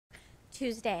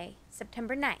Tuesday,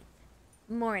 September 9th,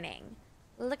 morning.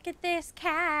 Look at this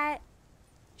cat.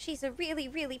 She's a really,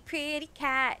 really pretty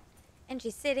cat. And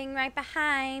she's sitting right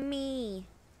behind me.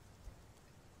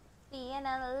 Being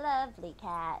a lovely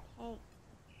cat. Hey,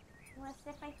 you want to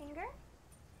sniff my finger?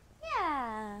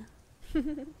 Yeah.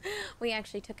 We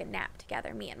actually took a nap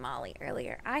together, me and Molly,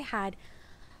 earlier. I had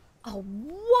a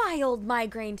wild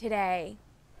migraine today.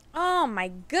 Oh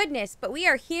my goodness, but we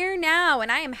are here now and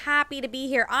I am happy to be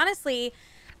here. Honestly,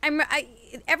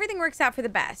 everything works out for the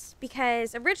best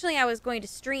because originally I was going to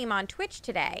stream on Twitch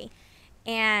today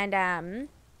and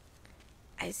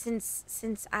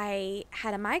since I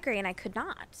had a migraine, I could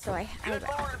not. So I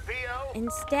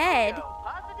instead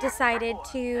decided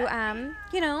to,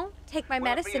 you know, take my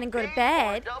medicine and go to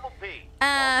bed.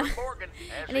 And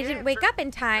I didn't wake up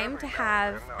in time to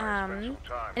have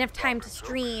enough time to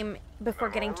stream before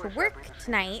getting to work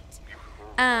tonight.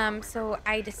 So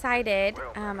I decided,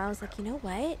 I was like, you know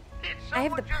what? I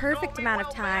have the perfect amount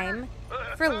of time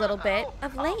for a little bit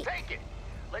of late.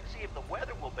 Let's see if the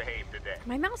weather will behave today.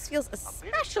 My mouse feels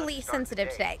especially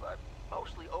sensitive today. But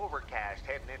mostly overcast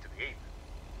heading into the evening.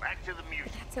 Back to the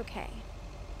music. But that's okay.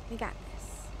 We got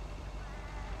this.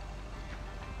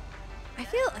 I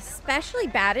feel especially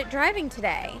bad at driving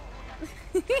today.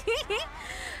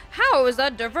 How is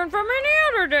that different from any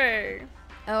other day?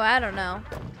 Oh, I don't know.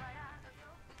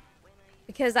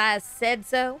 Because I said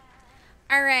so.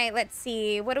 All right, let's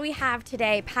see. What do we have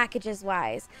today,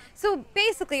 packages-wise? So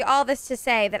basically, all this to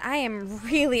say that I am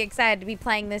really excited to be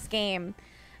playing this game.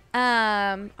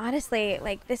 Honestly,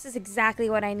 like, this is exactly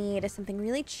what I need. Is something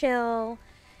really chill,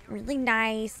 really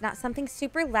nice, not something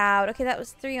super loud. Okay, that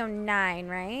was 309,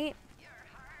 right?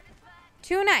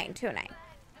 209, 209.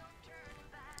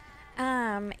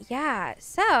 Yeah,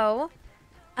 so,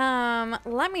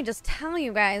 let me just tell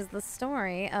you guys the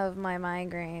story of my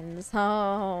migraines.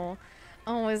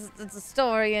 Oh, it's a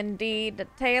story indeed, a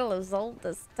tale as old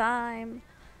as time.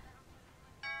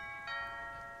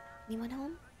 Anyone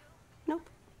home? Nope.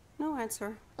 No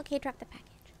answer. Okay, drop the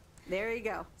package. There you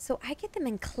go. So I get them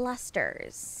in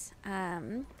clusters.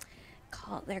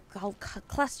 They're called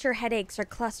cluster headaches or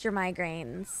cluster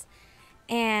migraines.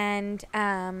 And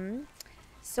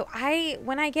so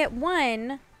when I get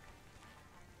one,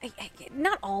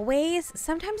 not always.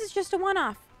 Sometimes it's just a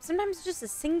one-off. Sometimes it's just a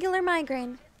singular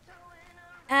migraine.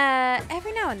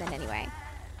 Every now and then anyway.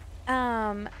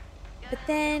 But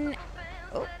then,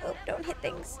 oh, don't hit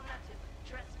things.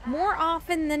 More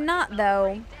often than not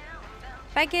though,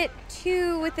 if I get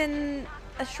two within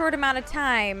a short amount of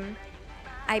time,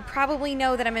 I probably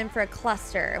know that I'm in for a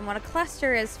cluster. And what a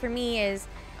cluster is for me is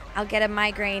I'll get a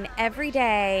migraine every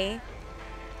day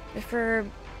for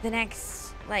the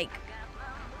next, like,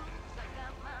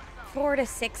 4 to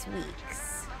 6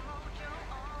 weeks.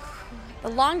 The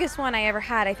longest one I ever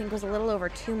had, I think, was a little over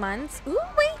 2 months. Ooh,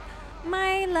 wait.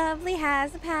 My lovely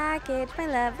has a package. My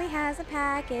lovely has a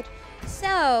package.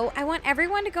 So, I want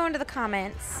everyone to go into the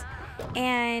comments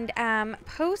and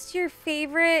post your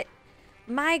favorite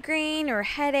migraine or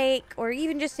headache, or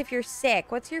even just if you're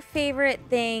sick. What's your favorite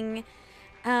thing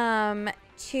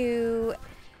to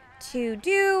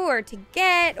do or to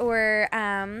get or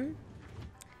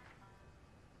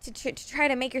to try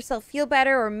to make yourself feel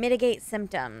better or mitigate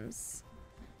symptoms?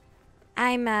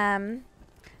 I'm on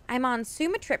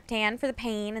sumatriptan for the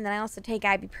pain, and then I also take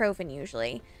ibuprofen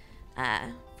usually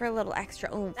for a little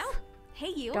extra oomph. Oh,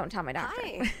 hey you. Don't tell my doctor.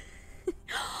 Hi.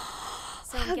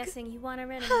 So I'm guessing you want to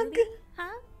rent a movie,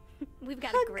 huh? We've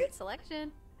got a great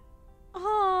selection. Aww.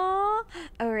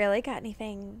 Oh, really? Got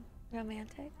anything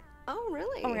romantic? Oh,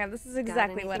 really? Oh my god, this is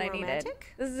exactly what I needed.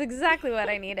 This is exactly what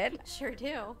I needed. Sure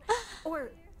do.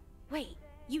 Or, wait,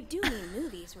 you do mean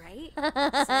movies, right?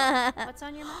 So, what's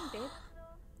on your mind, babe?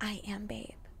 I am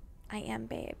babe. I am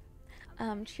babe.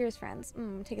 Cheers, friends.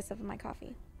 Take a sip of my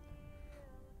coffee.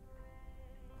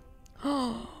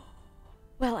 Oh,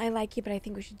 well, I like you, but I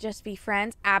think we should just be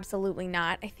friends. Absolutely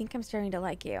not. I think I'm starting to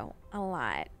like you a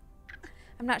lot.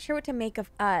 I'm not sure what to make of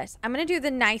us. I'm going to do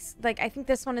the nice, like, I think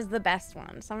this one is the best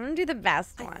one. So I'm going to do the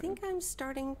best one. I think I'm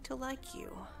starting to like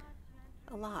you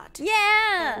a lot.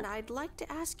 Yeah. And I'd like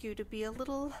to ask you to be a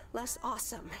little less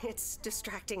awesome. It's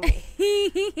distracting me.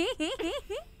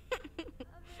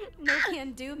 No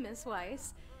can do, Miss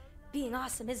Weiss. Being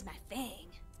awesome is my thing.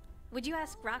 Would you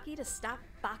ask Rocky to stop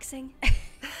boxing?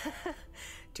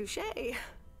 Touché.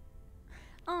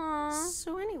 Aww.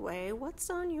 So anyway, what's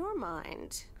on your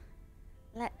mind?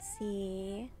 Let's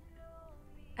see.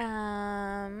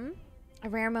 A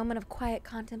rare moment of quiet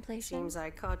contemplation. Seems I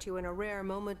caught you in a rare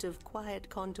moment of quiet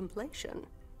contemplation.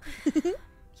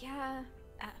 Yeah,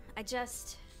 I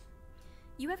just...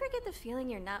 You ever get the feeling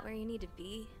you're not where you need to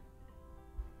be?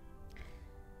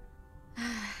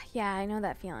 Yeah, I know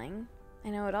that feeling. I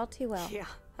know it all too well. Yeah,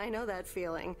 I know that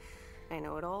feeling. I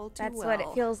know it all too That's well. what it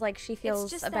feels like she feels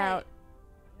it's just about.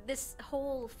 that this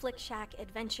whole Flick Shack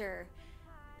adventure,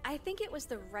 I think it was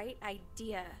the right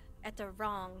idea at the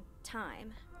wrong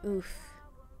time. Oof.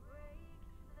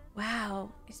 Wow.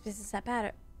 Is business that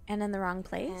bad? And in the wrong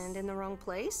place? And in the wrong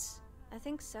place? I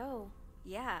think so.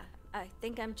 Yeah, I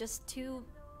think I'm just too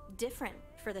different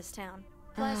for this town.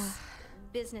 Plus,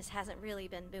 business hasn't really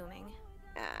been booming.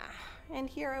 And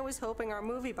here I was hoping our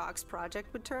movie box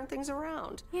project would turn things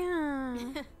around. Yeah.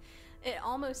 It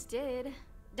almost did.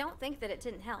 Don't think that it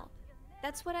didn't help.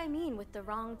 That's what I mean with the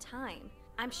wrong time.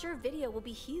 I'm sure video will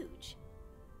be huge.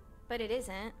 But it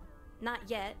isn't. Not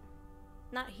yet.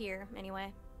 Not here,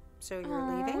 anyway. So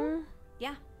you're leaving?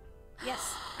 Yeah.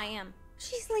 Yes, I am.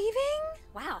 She's leaving?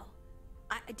 Wow.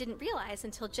 I didn't realize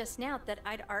until just now that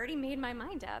I'd already made my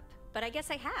mind up. But I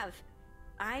guess I have.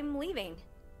 I'm leaving.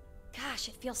 Gosh,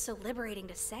 it feels so liberating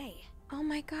to say. Oh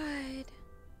my god.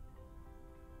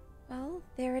 Well,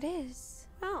 there it is.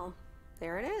 Well,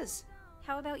 there it is.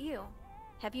 How about you?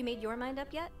 Have you made your mind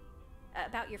up yet?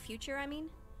 About your future, I mean?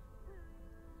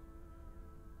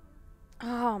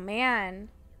 Oh man.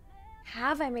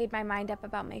 Have I made my mind up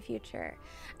about my future?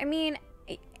 I mean,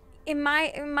 in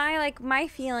my like my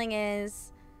feeling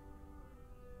is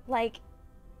like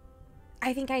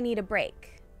I think I need a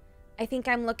break. I think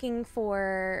I'm looking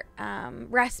for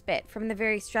respite from the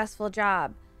very stressful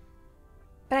job.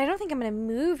 But I don't think I'm going to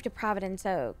move to Providence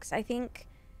Oaks. I think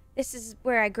this is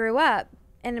where I grew up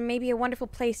and it may be a wonderful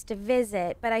place to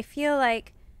visit. But I feel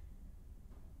like,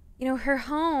 you know, her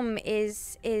home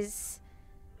is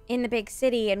in the big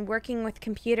city and working with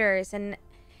computers. And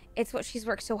it's what she's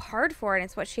worked so hard for and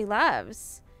it's what she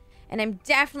loves. And I'm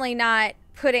definitely not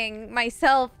putting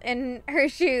myself in her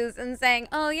shoes and saying,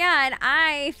 oh yeah, and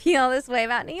I feel this way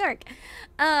about New York.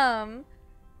 I'm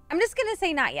just gonna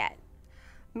say not yet.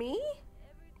 Me?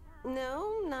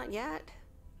 No, not yet.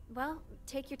 Well,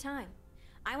 take your time.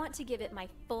 I want to give it my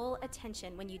full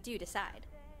attention when you do decide.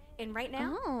 And right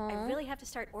now, I really have to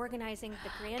start organizing the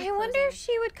grand I wonder if closing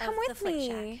she would come of the with Flick me.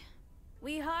 Shack.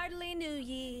 We hardly knew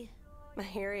ye. I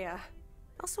hear ya.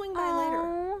 I'll swing by later.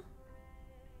 Oh.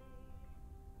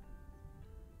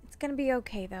 It's gonna be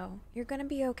okay though. You're gonna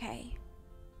be okay.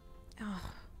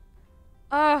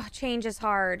 Oh, change is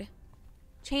hard.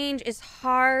 Change is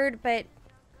hard, but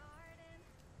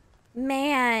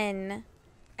man,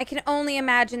 I can only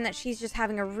imagine that she's just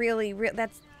having a really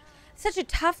that's such a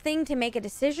tough thing to make a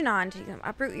decision on, to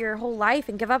uproot your whole life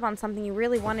and give up on something you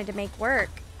really wanted to make work.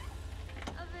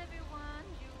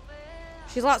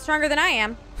 She's a lot stronger than I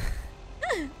am.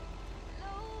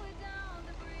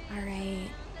 All right.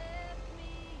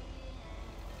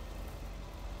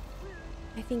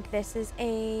 I think this is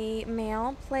a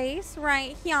mail place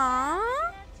right here.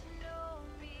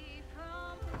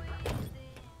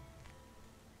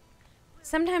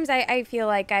 Sometimes I feel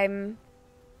like I'm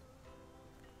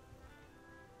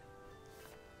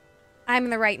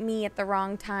the right me at the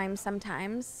wrong time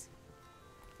sometimes.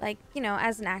 Like, you know,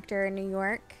 as an actor in New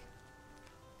York,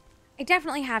 I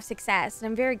definitely have success and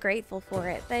I'm very grateful for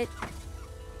it. But,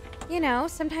 you know,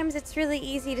 sometimes it's really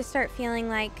easy to start feeling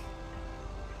like,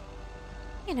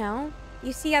 you know,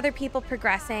 you see other people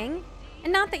progressing.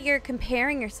 And not that you're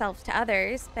comparing yourself to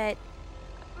others, but,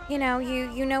 you know,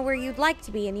 you know where you'd like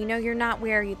to be and you know you're not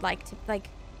where you'd like to, like,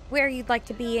 where you'd like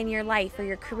to be in your life or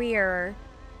your career or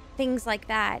things like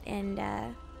that. And,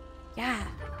 yeah.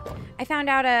 I found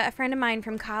out a friend of mine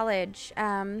from college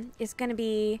is going to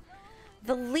be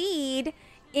the lead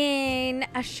in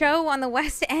a show on the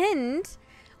West End,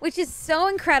 which is so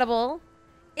incredible.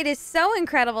 It is so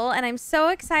incredible, and I'm so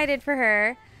excited for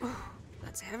her.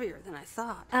 That's heavier than I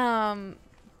thought.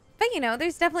 But, you know,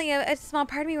 there's definitely a small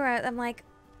part of me where I'm like,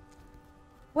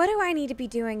 what do I need to be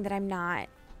doing that I'm not?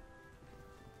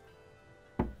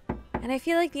 And I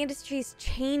feel like the industry is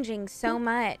changing so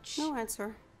much. No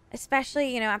answer.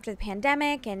 Especially, you know, after the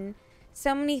pandemic, and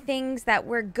so many things that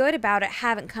were good about it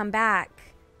haven't come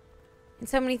back. And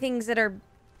so many things that are,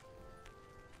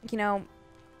 you know,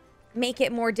 make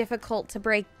it more difficult to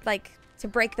break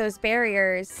those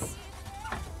barriers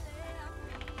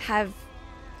have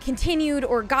continued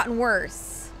or gotten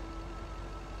worse.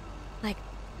 Like,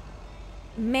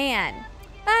 man.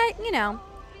 But, you know,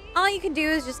 all you can do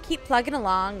is just keep plugging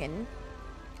along and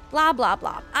blah, blah,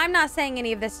 blah. I'm not saying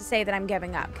any of this to say that I'm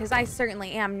giving up, because I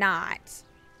certainly am not.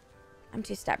 I'm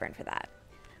too stubborn for that.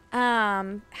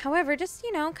 However, just,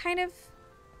 you know, kind of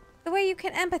the way you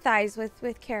can empathize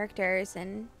with characters,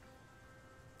 and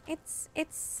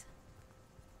it's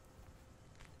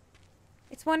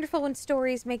It's wonderful when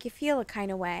stories make you feel a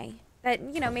kind of way that,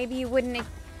 you know, maybe you wouldn't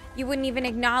even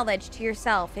acknowledge to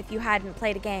yourself if you hadn't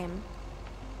played a game.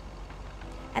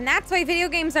 And that's why video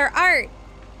games are art.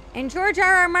 And George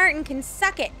R.R. Martin can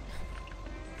suck it.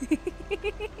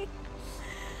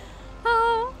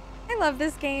 Oh, I love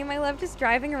this game. I love just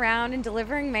driving around and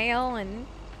delivering mail and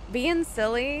being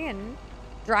silly and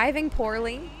driving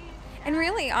poorly. And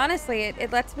really, honestly,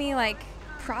 it lets me, like,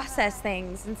 process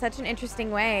things in such an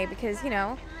interesting way because, you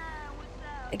know,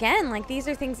 again, like, these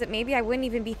are things that maybe I wouldn't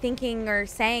even be thinking or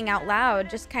saying out loud,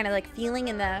 just kind of like feeling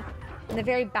in the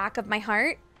very back of my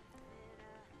heart.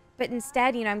 But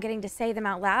instead, you know, I'm getting to say them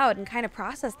out loud and kind of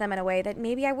process them in a way that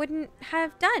maybe I wouldn't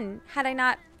have done had I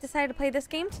not decided to play this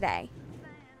game today.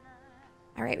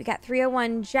 All right, we got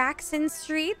 301 Jackson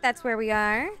Street. That's where we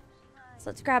are. So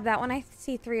let's grab that one. I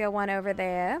see 301 over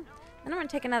there. Then I'm going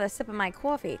to take another sip of my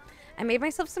coffee. I made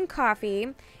myself some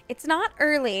coffee. It's not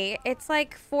early. It's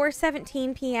like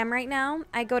 4:17 p.m. right now.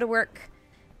 I go to work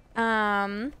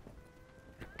at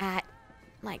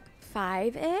like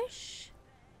 5-ish.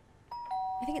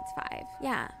 I think it's 5.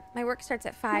 Yeah. My work starts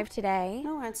at 5 today.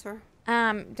 No answer.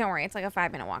 Don't worry. It's like a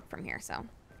 5-minute walk from here, so.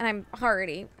 And I'm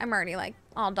already like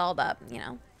all dolled up, you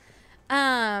know.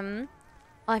 All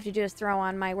I have to do is throw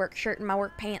on my work shirt and my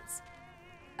work pants.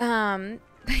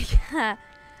 Yeah.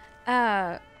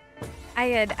 I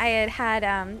had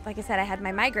like I said, I had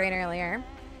my migraine earlier.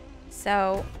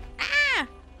 So, I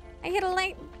hit a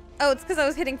light. Oh, it's because I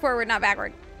was hitting forward, not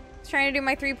backward. I was trying to do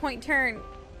my 3-point turn.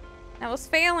 I was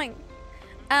failing.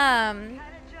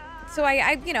 So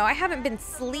you know, I haven't been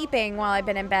sleeping while I've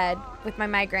been in bed with my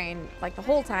migraine, like, the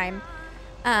whole time.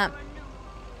 Oh,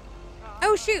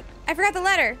 shoot. I forgot the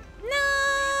letter.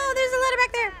 No, there's a letter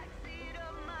back there.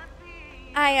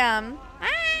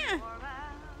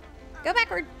 Go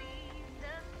backward.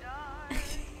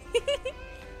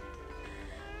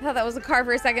 I thought that was a car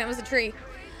for a second. It was a tree.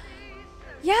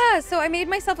 Yeah, so I made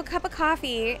myself a cup of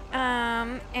coffee,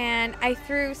 and I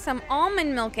threw some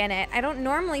almond milk in it. I don't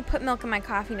normally put milk in my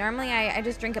coffee. Normally, I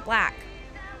just drink it black.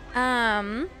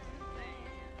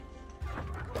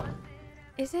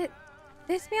 Is it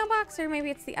this mailbox, or maybe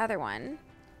it's the other one?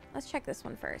 Let's check this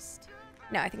one first.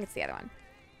 No, I think it's the other one.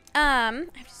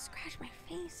 I've just scratched my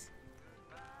face.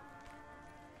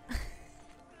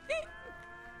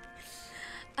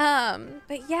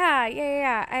 But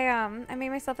yeah. I made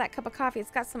myself that cup of coffee. It's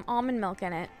got some almond milk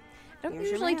in it. I don't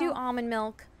usually do almond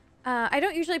milk. I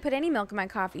don't usually put any milk in my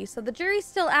coffee, so the jury's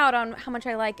still out on how much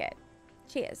I like it.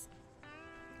 Cheers.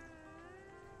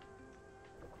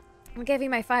 I'll give you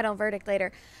my final verdict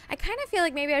later. I kind of feel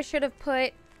like maybe I should have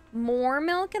put more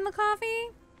milk in the coffee.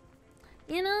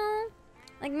 You know?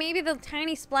 Like, maybe the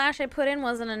tiny splash I put in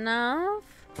wasn't enough.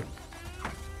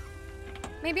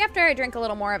 Maybe after I drink a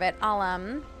little more of it,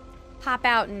 I'll pop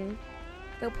out and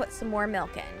go put some more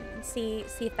milk in and see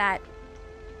if that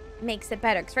makes it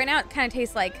better. Because right now it kind of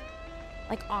tastes like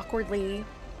awkwardly,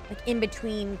 like in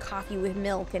between coffee with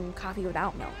milk and coffee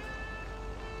without milk.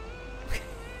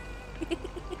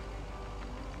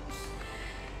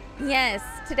 Yes,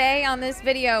 today on this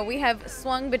video we have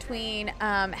swung between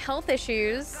health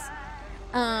issues,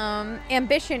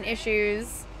 ambition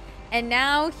issues, and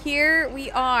now here we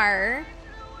are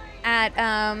at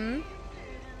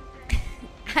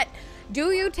at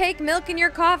do you take milk in your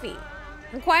coffee?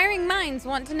 Inquiring minds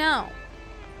want to know.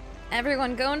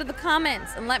 Everyone go into the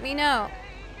comments and let me know.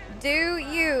 Do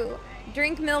you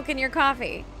drink milk in your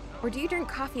coffee? Or do you drink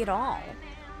coffee at all?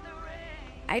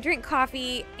 I drink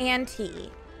coffee and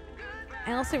tea.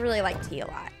 I also really like tea a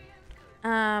lot.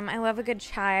 I love a good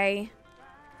chai.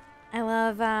 I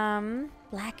love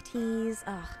black teas.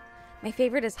 Ugh. My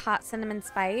favorite is hot cinnamon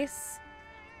spice.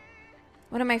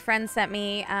 One of my friends sent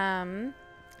me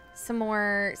some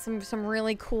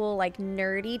really cool, like,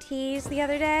 nerdy teas the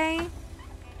other day.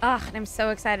 Ugh, and I'm so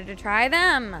excited to try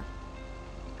them.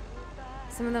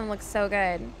 Some of them look so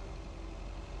good.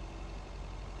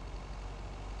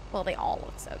 Well, they all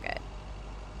look so good.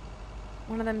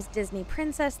 One of them's Disney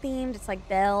princess themed. It's like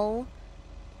Belle.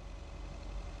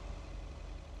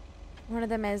 One of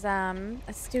them is a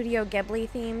Studio Ghibli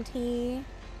themed tea.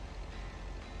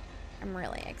 I'm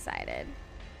really excited.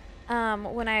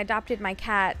 When I adopted my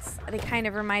cats, they kind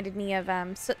of reminded me of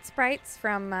Soot Sprites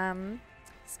from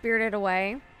Spirited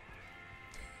Away.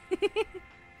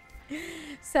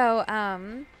 So,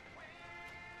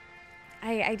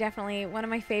 I definitely, one of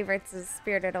my favorites is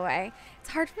Spirited Away. It's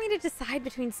hard for me to decide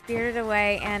between Spirited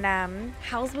Away and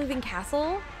Howl's Moving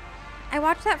Castle. I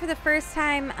watched that for the first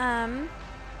time, I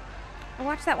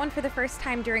watched that one for the first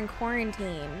time during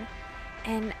quarantine,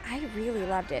 and I really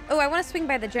loved it. Oh, I want to swing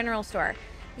by the general store,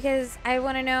 because I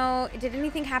want to know, did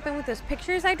anything happen with those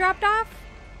pictures I dropped off?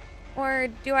 Or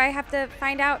do I have to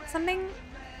find out something?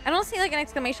 I don't see like an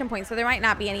exclamation point, so there might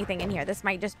not be anything in here. This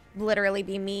might just literally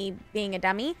be me being a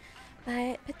dummy.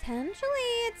 But potentially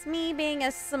it's me being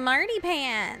a smarty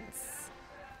pants.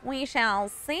 We shall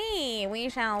see. We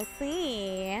shall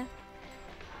see.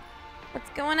 What's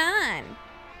going on?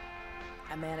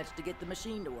 I managed to get the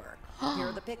machine to work. Here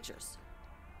are the pictures.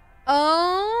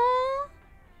 Oh.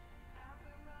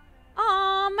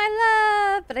 Oh,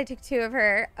 my love. But I took 2 of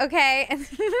her. Okay.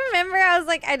 Remember, I was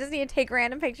like, I just need to take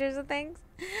random pictures of things.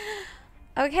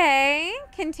 Okay.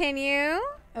 Continue.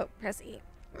 Oh, press E.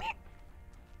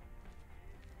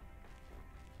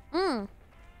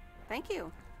 Thank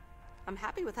you. I'm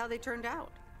happy with how they turned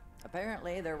out.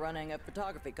 Apparently, they're running a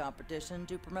photography competition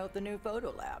to promote the new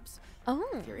photo labs. Oh.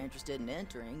 If you're interested in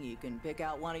entering, you can pick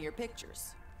out one of your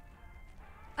pictures.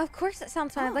 Of course, it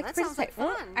sounds fun. I'd like to that sounds like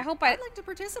participate. fun. I hope I'd like to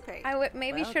participate. I would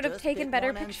maybe Well, should have just taken pick better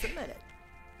one and pictures. submit it.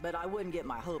 But I wouldn't get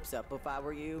my hopes up if I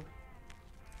were you.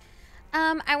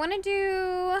 I want to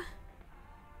do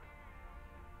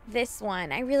this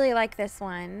one. I really like this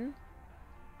one.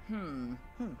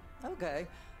 Okay.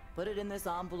 Put it in this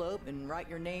envelope and write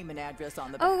your name and address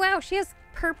on the back. Oh, wow. She has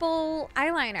purple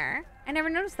eyeliner. I never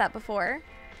noticed that before.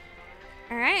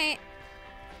 All right.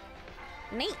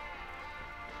 Neat.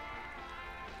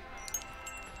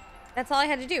 That's all I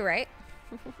had to do, right?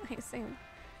 I assume.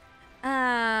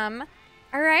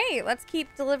 All right. Let's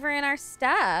keep delivering our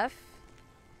stuff.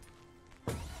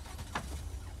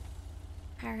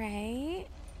 All right.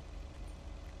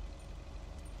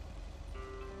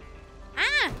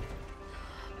 Ah!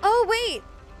 Oh, wait.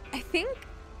 I think...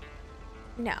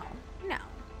 No.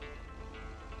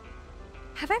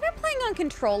 Have I been playing on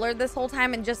controller this whole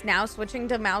time and just now switching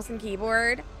to mouse and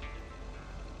keyboard?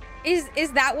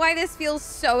 Is that why this feels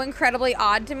so incredibly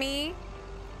odd to me?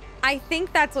 I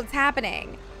think that's what's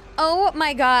happening. Oh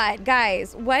my god,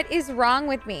 guys. What is wrong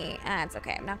with me? Ah, it's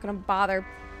okay. I'm not going to bother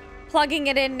plugging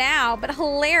it in now, but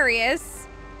hilarious.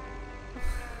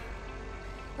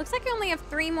 Looks like I only have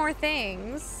 3 more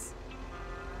things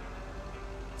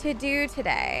to do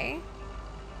today.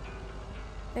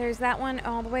 There's that one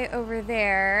all the way over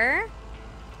there.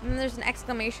 And then there's an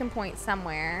exclamation point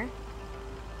somewhere.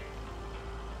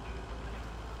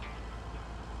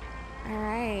 All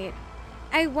right.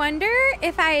 I wonder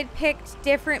if I had picked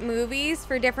different movies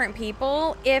for different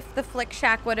people, if the Flick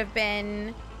Shack would have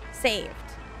been saved.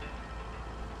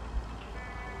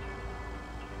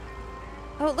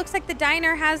 Oh, it looks like the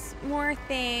diner has more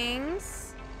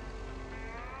things.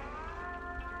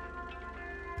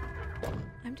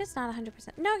 I'm just not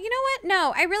 100%. No, you know what?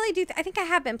 No, I really do. I think I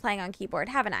have been playing on keyboard,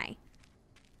 haven't I?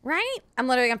 Right? I'm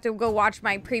literally going to have to go watch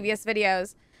my previous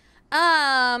videos.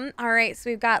 All right, so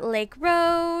we've got Lake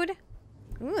Road.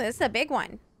 Ooh, this is a big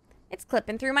one. It's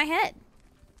clipping through my head.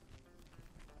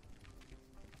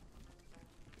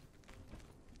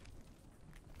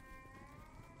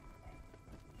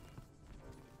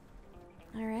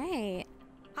 All right.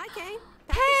 Hi, Kay.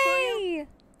 Package for you.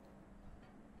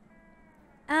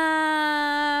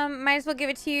 Hey! Might as well give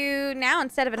it to you now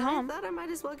instead of at home. I thought I might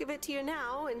as well give it to you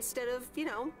now instead of,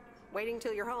 waiting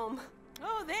till you're home.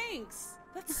 Oh, thanks.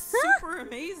 That's super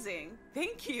amazing.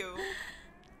 Thank you.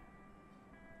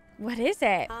 What is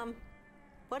it?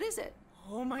 What is it?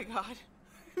 Oh my god.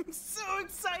 I'm so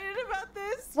excited about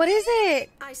this. What is it?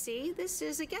 I see. This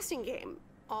is a guessing game.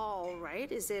 All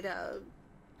right. Is it a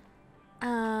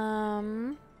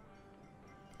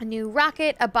new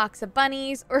rocket, a box of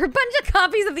bunnies, or a bunch of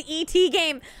copies of the E.T.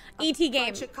 game? E.T. game.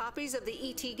 bunch of copies of the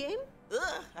E.T. game?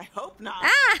 Ugh, I hope not.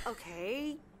 Ah!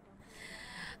 Okay.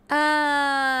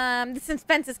 The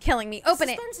suspense is killing me. Open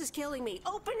it. Suspense is killing me.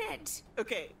 Open it.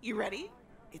 Okay, you ready?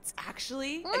 It's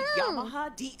actually a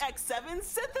Yamaha DX7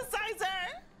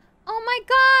 synthesizer. Oh my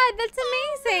god, that's I'm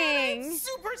amazing.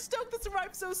 super stoked this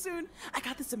arrived so soon. I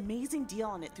got this amazing deal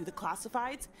on it through the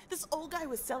classifieds. This old guy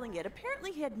was selling it.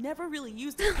 Apparently he had never really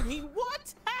used it. I mean,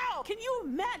 what? How? Can you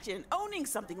imagine owning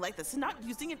something like this and not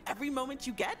using it every moment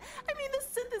you get? I mean, this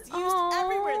synth is used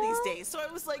everywhere these days. So I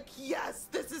was like, yes,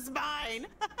 this is mine.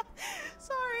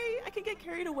 Sorry, I can get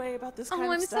carried away about this kind Oh,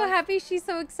 of I'm stuff. so happy she's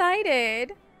so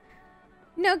excited.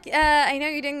 No, I know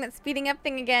you're doing that speeding up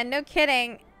thing again. No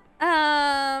kidding.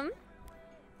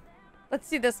 Let's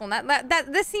do this one.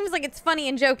 This seems like it's funny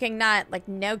and joking, not like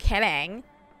no kidding.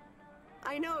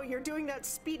 I know, you're doing that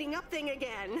speeding up thing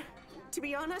again. To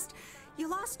be honest, you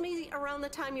lost me around the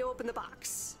time you opened the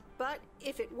box. But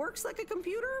if it works like a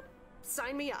computer,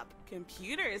 sign me up.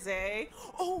 Computers, eh?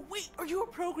 Oh, wait, are you a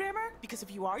programmer? Because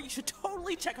if you are, you should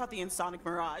totally check out the Insonic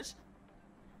Mirage.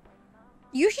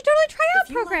 You should totally try out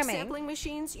If you like programming. sampling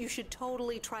machines, you should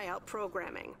totally try out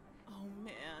programming. Oh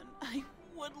man, I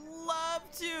would love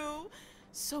to.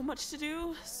 So much to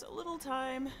do, so little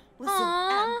time. Listen,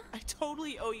 Aw. Em, I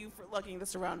totally owe you for lugging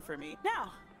this around for me.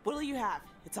 Now, what'll you have?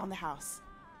 It's on the house.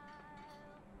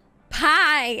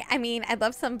 Pie. I mean, I'd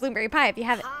love some blueberry pie if you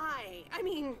have it. Pie. I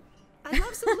mean, I'd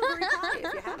love some blueberry pie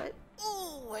if you have it.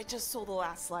 Oh, I just sold the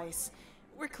last slice.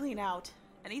 We're clean out.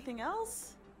 Anything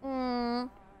else? I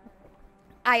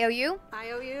owe you.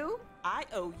 I owe you. I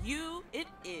owe you. It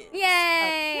is.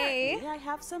 Yay! Apparently, I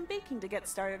have some baking to get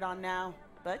started on now.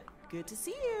 But good to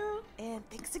see you. And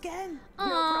thanks again. No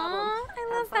problem. I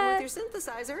love Have fun that. with your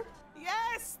synthesizer.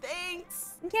 Yes,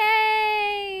 thanks.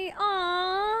 Yay!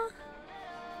 Aww.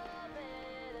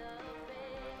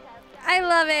 I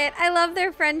love it. I love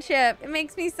their friendship. It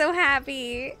makes me so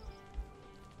happy.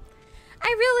 I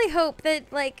really hope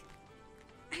that, like,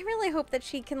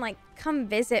 she can, like, come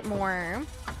visit more.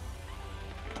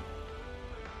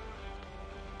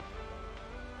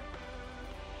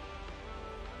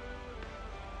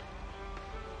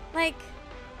 Like,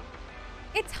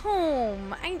 it's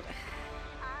home.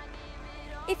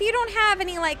 If you don't have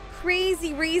any, like,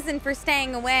 crazy reason for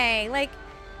staying away, like,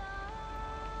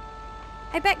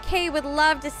 I bet Kay would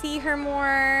love to see her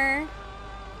more.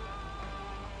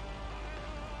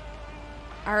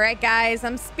 All right, guys,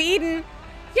 I'm speeding.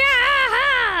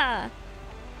 Yeah!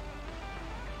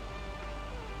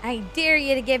 I dare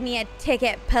you to give me a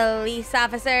ticket, police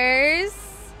officers.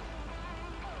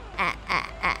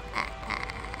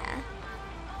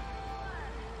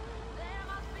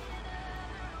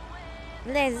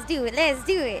 Let's do it. Let's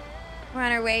do it. We're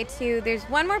on our way to, there's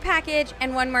one more package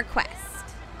and one more quest.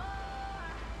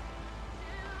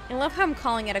 I love how I'm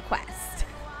calling it a quest.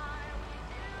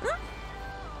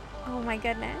 Oh my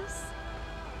goodness.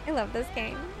 I love this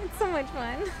game. It's so much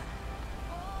fun.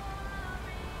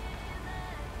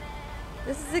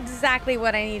 This is exactly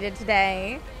what I needed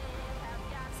today.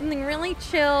 Something really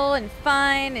chill and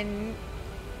fun and...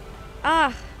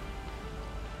 Ah.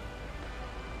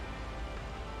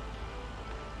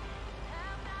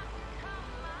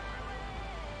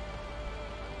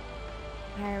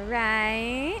 All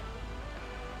right.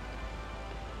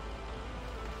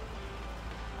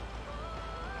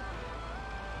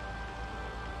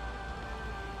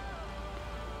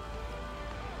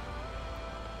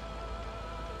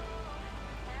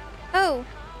 Oh.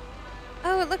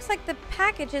 Oh, it looks like the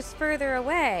package is further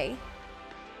away.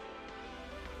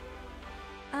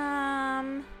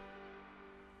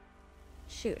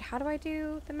 Shoot, how do I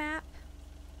do the map?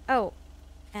 Oh,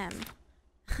 M.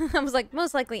 I was like,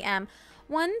 most likely M.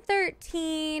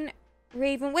 113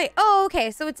 Raven. Wait. Oh, okay.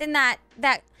 So it's in that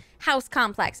house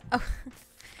complex. Oh,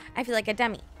 I feel like a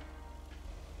dummy.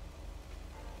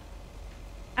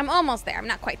 I'm almost there. I'm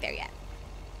not quite there yet.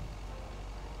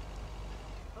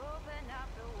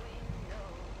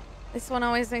 This one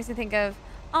always makes me think of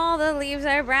all the leaves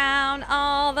are brown,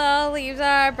 all the leaves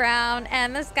are brown,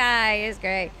 and the sky is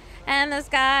gray, and the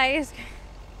sky is gray.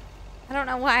 I don't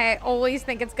know why I always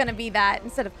think it's gonna be that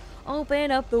instead of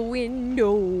open up the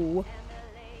window.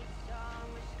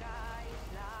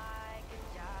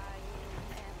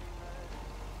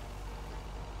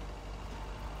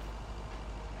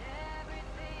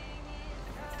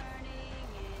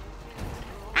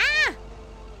 Ah!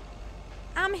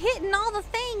 I'm hitting all the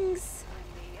things.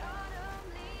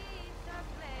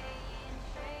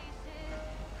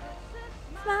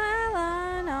 Smile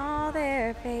on all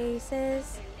their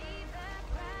faces.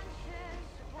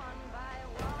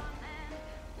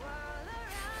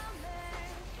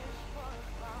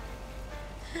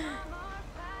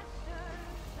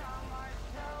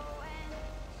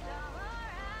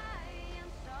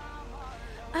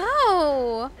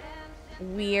 Oh,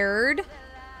 weird.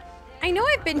 I know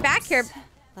I've been back here.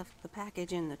 Left the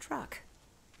package in the truck.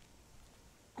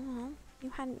 Oh, you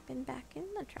hadn't been back in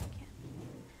the truck yet.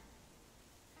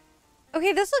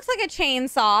 Okay, this looks like a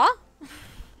chainsaw.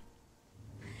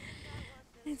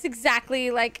 It's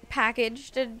exactly like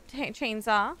packaged a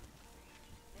chainsaw.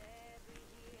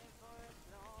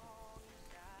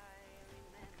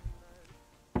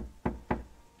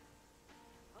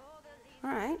 All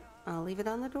right, I'll leave it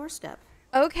on the doorstep.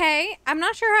 Okay, I'm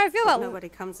not sure how I feel Hope about... nobody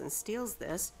comes and steals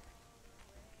this.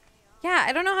 Yeah,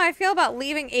 I don't know how I feel about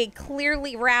leaving a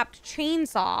clearly wrapped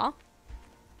chainsaw.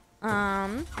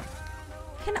 Can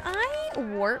I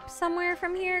warp somewhere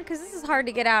from here? Because this is hard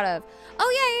to get out of.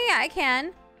 Oh, yeah, I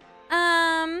can.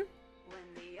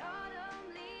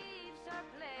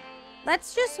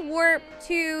 Let's just warp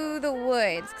to the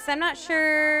woods, because I'm not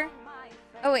sure...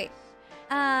 Oh, wait.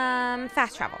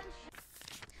 Fast travel.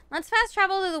 Let's fast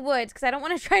travel to the woods because I don't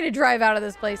want to try to drive out of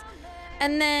this place.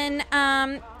 And then,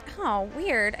 oh,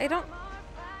 weird.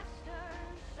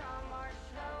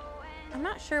 I'm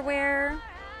not sure where.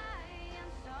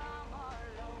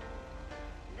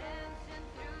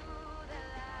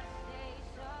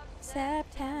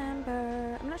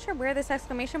 September. I'm not sure where this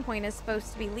exclamation point is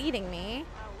supposed to be leading me.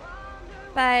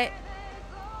 But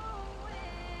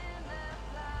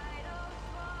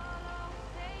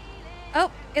oh,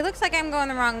 it looks like I'm going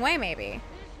the wrong way, maybe.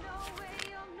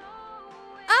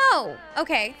 Oh,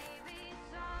 okay.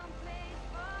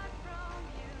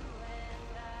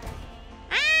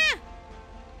 Ah!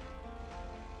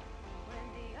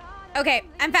 Okay,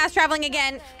 I'm fast traveling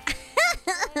again.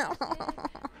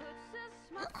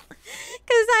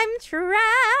 Because I'm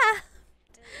trapped.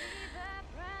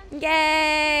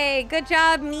 Yay, good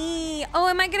job, me. Oh,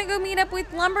 am I going to go meet up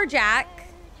with Lumberjack?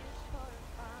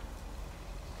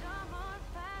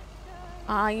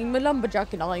 I'm a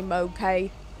lumberjack and I'm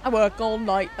okay. I work all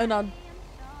night and I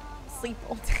sleep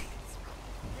all day.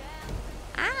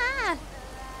 Ah!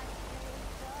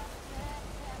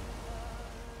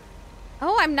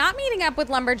 Oh, I'm not meeting up with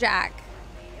Lumberjack.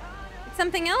 It's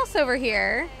something else over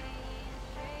here.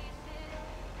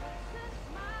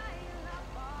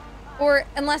 Or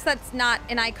unless that's not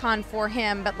an icon for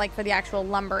him, but like for the actual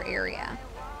lumber area.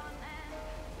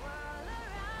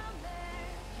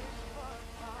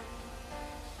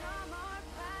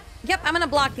 Yep, I'm gonna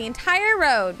block the entire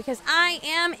road because I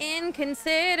am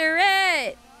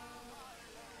inconsiderate.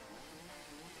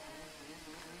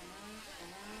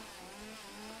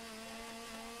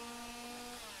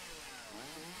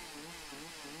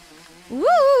 Woo!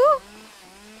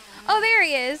 Oh, there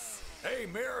he is. Hey,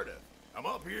 Meredith, I'm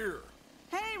up here.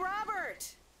 Hey,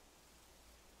 Robert!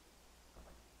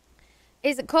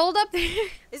 Is it cold up there?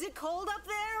 Is it cold up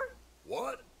there?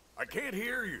 What? I can't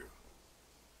hear you.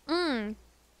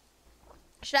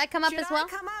 Should I come up Should as well? I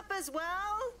come up as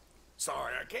well?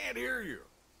 Sorry, I can't hear you.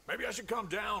 Maybe I should come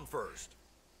down first.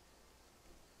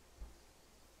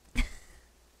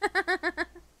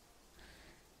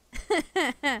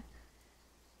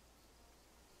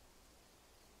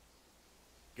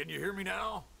 Can you hear me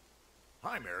now?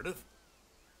 Hi, Meredith.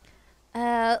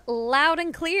 Loud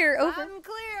and clear. Over. Loud and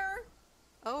clear.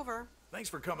 Over. Thanks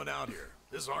for coming out here.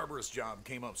 This arborist job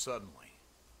came up suddenly.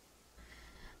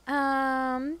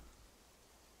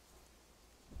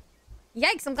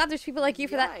 Yikes, I'm glad there's people like you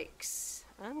for that. Yikes.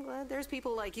 I'm glad there's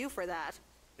people like you for that.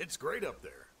 It's great up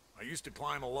there. I used to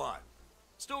climb a lot.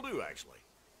 Still do, actually.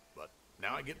 But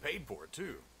now I get paid for it,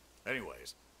 too.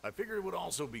 Anyways, I figured it would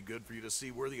also be good for you to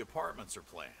see where the apartments are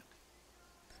planned.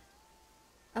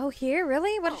 Oh, here?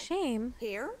 Really? What a shame.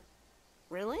 Here?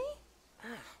 Really?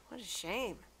 Ah, what a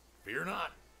shame. Fear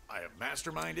not. I have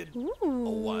masterminded Ooh. a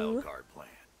wild card plan.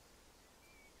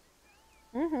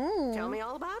 Tell me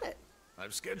all about it.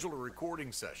 I've scheduled a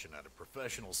recording session at a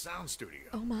professional sound studio.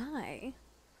 Oh my.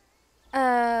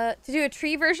 To do a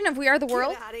tree version of We Are the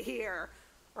World? Get out of here.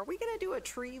 Are we gonna do a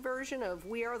tree version of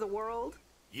We Are the World?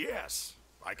 Yes,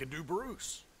 I can do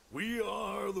Bruce. We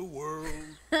are the world.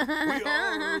 We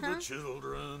are the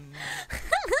children.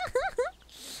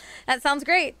 That sounds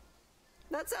great.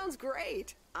 That sounds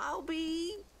great. I'll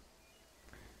be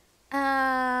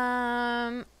Cyndi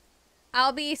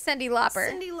Lauper.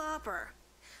 Cyndi Lauper.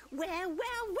 Well,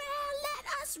 let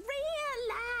us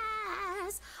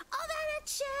realize all that a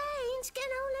change can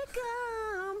only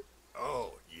come.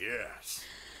 Oh, yes.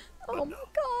 Oh my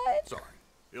god. Sorry.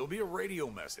 It'll be a radio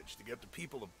message to get the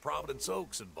people of Providence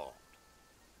Oaks involved.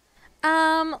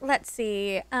 Let's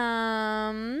see.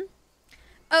 Oh,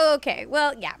 okay.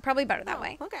 Well, yeah, probably better that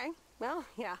way. Okay. Well,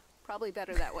 yeah, probably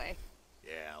better that way.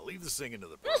 Yeah, leave the singing to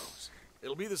the pros.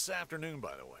 It'll be this afternoon,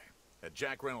 by the way, at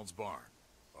Jack Reynolds' barn.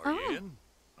 Are you in?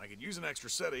 I could use an extra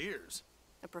set of ears.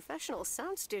 A professional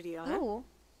sound studio, huh? Oh.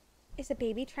 Is a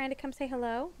baby trying to come say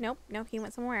hello? Nope, he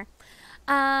went somewhere.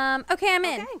 Okay, I'm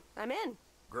in. Okay, I'm in.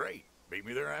 Great. Meet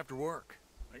me there after work.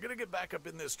 I gotta get back up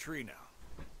in this tree now.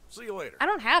 See you later. I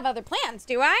don't have other plans,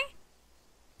 do I?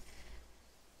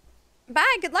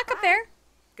 Bye, good luck up there.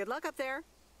 Good luck up there.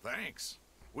 Thanks.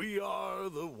 We are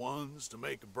the ones to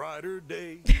make a brighter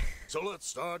day. So let's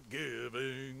start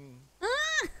giving.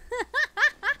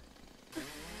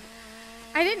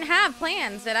 I didn't have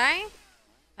plans, did I?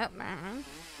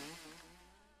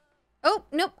 Oh,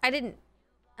 nope, I didn't.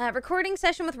 Recording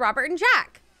session with Robert and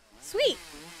Jack. Sweet.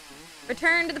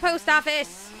 Return to the post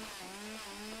office.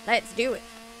 Let's do it.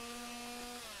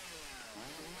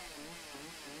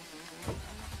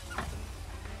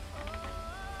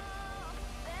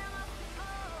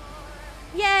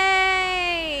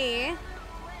 Yay!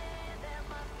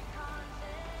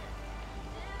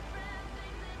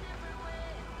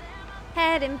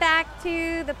 heading back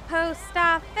to the post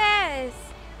office.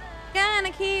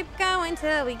 Gonna keep going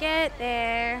till we get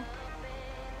there.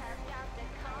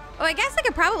 Oh, I guess I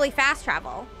could probably fast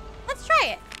travel. Let's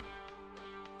try it.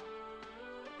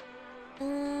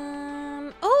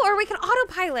 Oh, or we can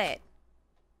autopilot.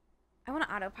 I want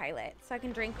to autopilot so I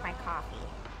can drink my coffee.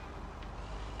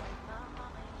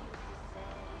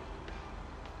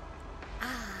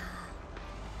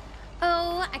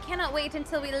 Oh, I cannot wait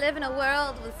until we live in a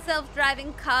world with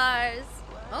self-driving cars.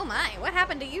 Oh my, what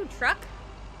happened to you, truck?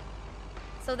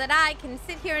 So that I can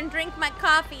sit here and drink my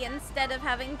coffee instead of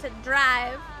having to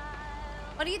drive.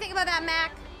 What do you think about that,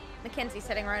 Mac? Mackenzie's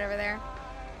sitting right over there.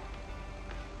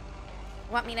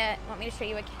 Want me to show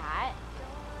you a cat?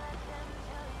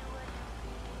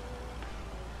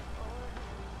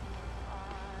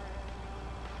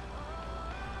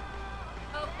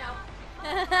 Oh no.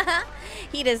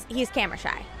 He's camera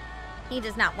shy. He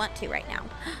does not want to right now.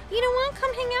 You don't want to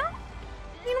come hang out?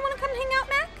 You don't want to come hang out,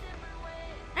 Mac?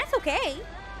 That's okay.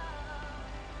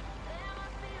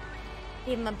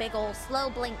 Give him a big old slow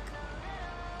blink.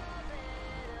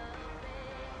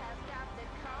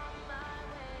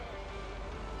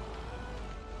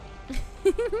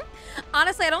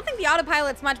 Honestly, I don't think the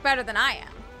autopilot's much better than I am.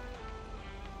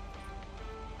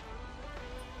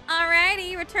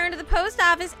 Alrighty, return to the post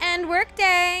office and work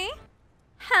day.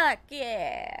 Heck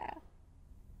yeah.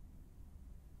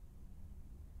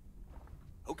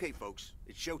 Okay, folks,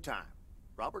 it's showtime.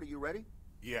 Robert, are you ready?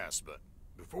 Yes, but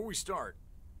before we start,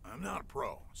 I'm not a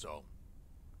pro, so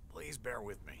please bear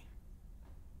with me.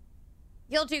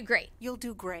 You'll do great. You'll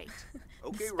do great.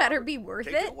 Okay, This Robert, better be worth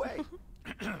take it. away.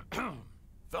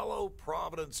 Fellow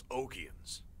Providence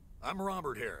Okians, I'm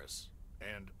Robert Harris,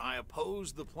 and I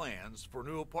oppose the plans for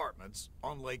new apartments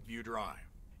on Lakeview Drive.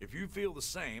 If you feel the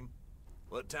same,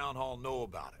 let Town Hall know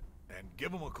about it, and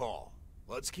give them a call.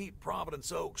 Let's keep Providence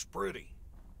Oaks pretty.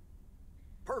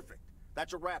 Perfect.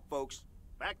 That's a wrap, folks.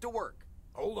 Back to work.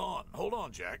 Hold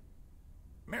on, Jack.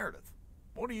 Meredith,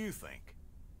 what do you think?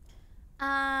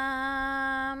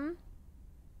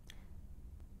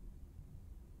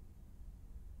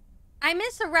 I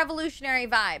miss a revolutionary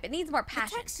vibe. It needs more The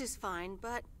passion. text is fine,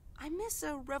 but I miss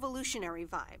a revolutionary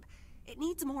vibe. It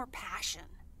needs more passion.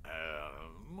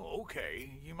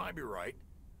 Okay, you might be right.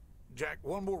 Jack,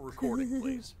 one more recording,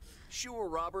 please. Sure,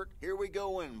 Robert. Here we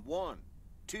go in 1,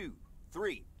 2,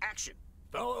 3, action.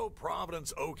 Fellow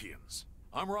Providence Okians,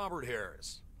 I'm Robert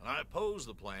Harris, and I oppose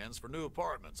the plans for new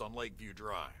apartments on Lakeview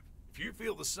Drive. If you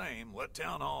feel the same, let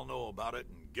Town Hall know about it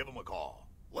and give them a call.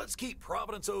 Let's keep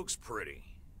Providence Oaks pretty.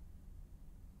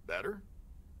 Better?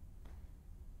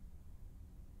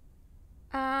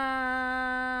 I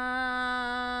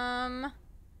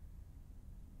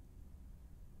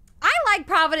like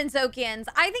Providence Okians.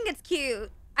 I think it's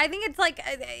cute. I think it's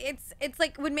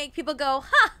like would make people go,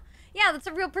 huh? Yeah, that's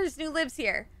a real person who lives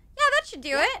here. Yeah, that should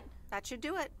do it. That should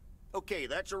do it. Okay,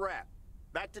 that's a wrap.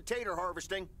 Back to tater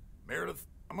harvesting. Meredith,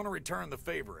 I'm gonna return the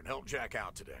favor and help Jack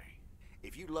out today.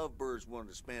 If you lovebirds wanted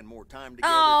to spend more time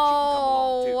together, she can come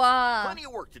along too. Oh, Plenty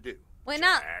of work to do. we're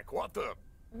not Jack, what the?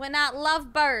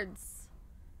 lovebirds.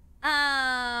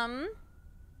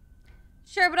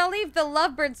 Sure, but I'll leave the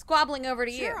lovebird squabbling over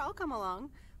to you. Sure, I'll come along,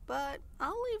 but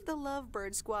I'll leave the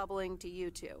lovebird squabbling to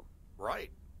you two. Right.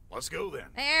 Let's go then.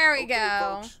 There we Okay, go.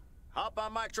 folks, hop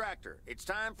on my tractor. It's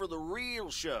time for the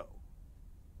real show.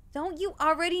 Don't you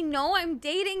already know I'm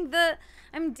dating the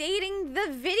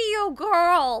video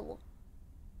girl?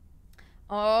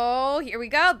 Oh, here we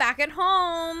go. Back at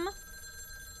home.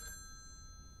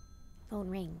 Phone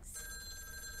rings.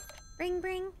 Ring,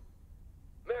 ring.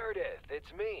 Meredith,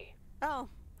 it's me. Oh,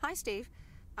 hi, Steve.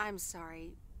 I'm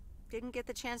sorry. Didn't get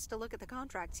the chance to look at the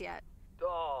contracts yet.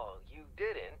 Oh, you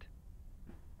didn't?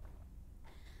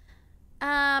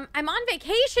 I'm on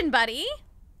vacation, buddy.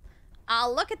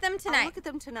 I'll look at them tonight. I'll look at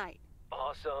them tonight.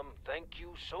 Awesome. Thank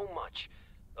you so much.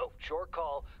 Oh, short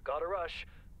call. Gotta rush.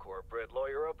 Corporate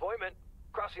lawyer appointment.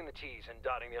 Crossing the T's and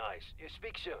dotting the I's. You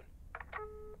speak soon.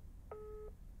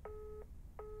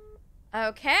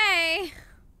 Okay.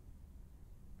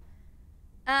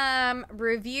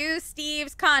 Review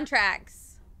Steve's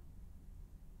contracts.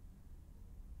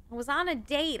 I was on a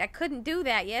date. I couldn't do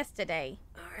that yesterday.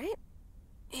 All right.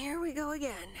 Here we go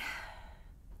again.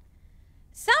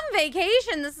 Some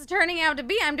vacation this is turning out to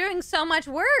be. I'm doing so much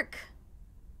work.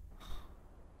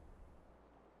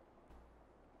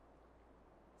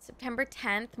 September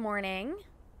 10th morning.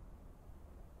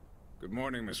 Good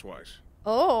morning, Miss Weiss.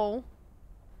 Oh.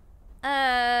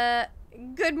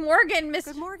 Good morning, Mr.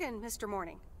 Good morning, Mr.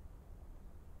 Morning.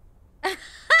 I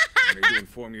need to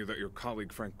inform you that your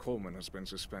colleague Frank Coleman has been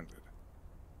suspended.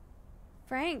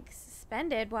 Frank,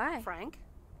 suspended. Why? Frank?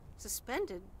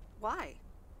 Suspended? Why?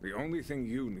 The only thing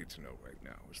you need to know right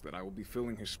now is that I will be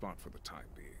filling his spot for the time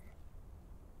being.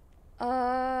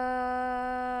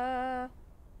 Alright,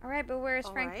 but where is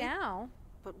All Frank right. now?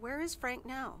 But where is Frank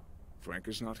now? Frank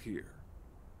is not here.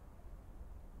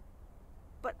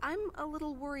 But I'm a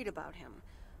little worried about him.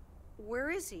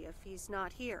 Where is he if he's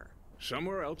not here?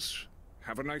 Somewhere else.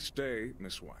 Have a nice day,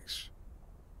 Miss Weiss.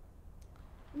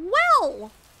 Well!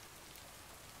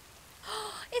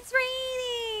 It's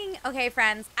raining! Okay,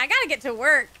 friends, I gotta get to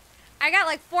work. I got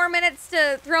like 4 minutes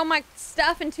to throw my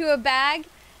stuff into a bag,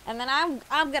 and then I'm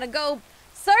gonna go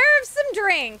serve some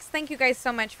drinks. Thank you guys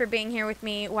so much for being here with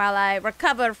me while I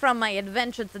recover from my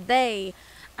adventure today.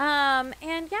 And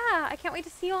yeah, I can't wait to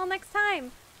see you all next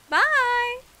time.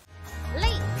 Bye!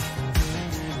 Lake.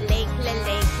 Lake, lake,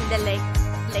 lake, lake,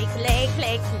 lake, lake, lake,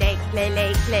 lake, lake,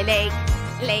 lake, lake,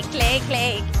 lake, lake, lake,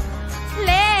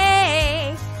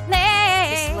 lake,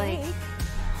 This lake.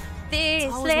 this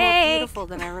It's always more lake. beautiful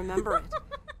than I remember it.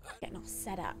 Getting all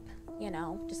set up, you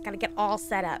know, just gotta get all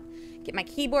set up. Get my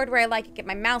keyboard where I like it, get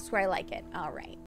my mouse where I like it. All right.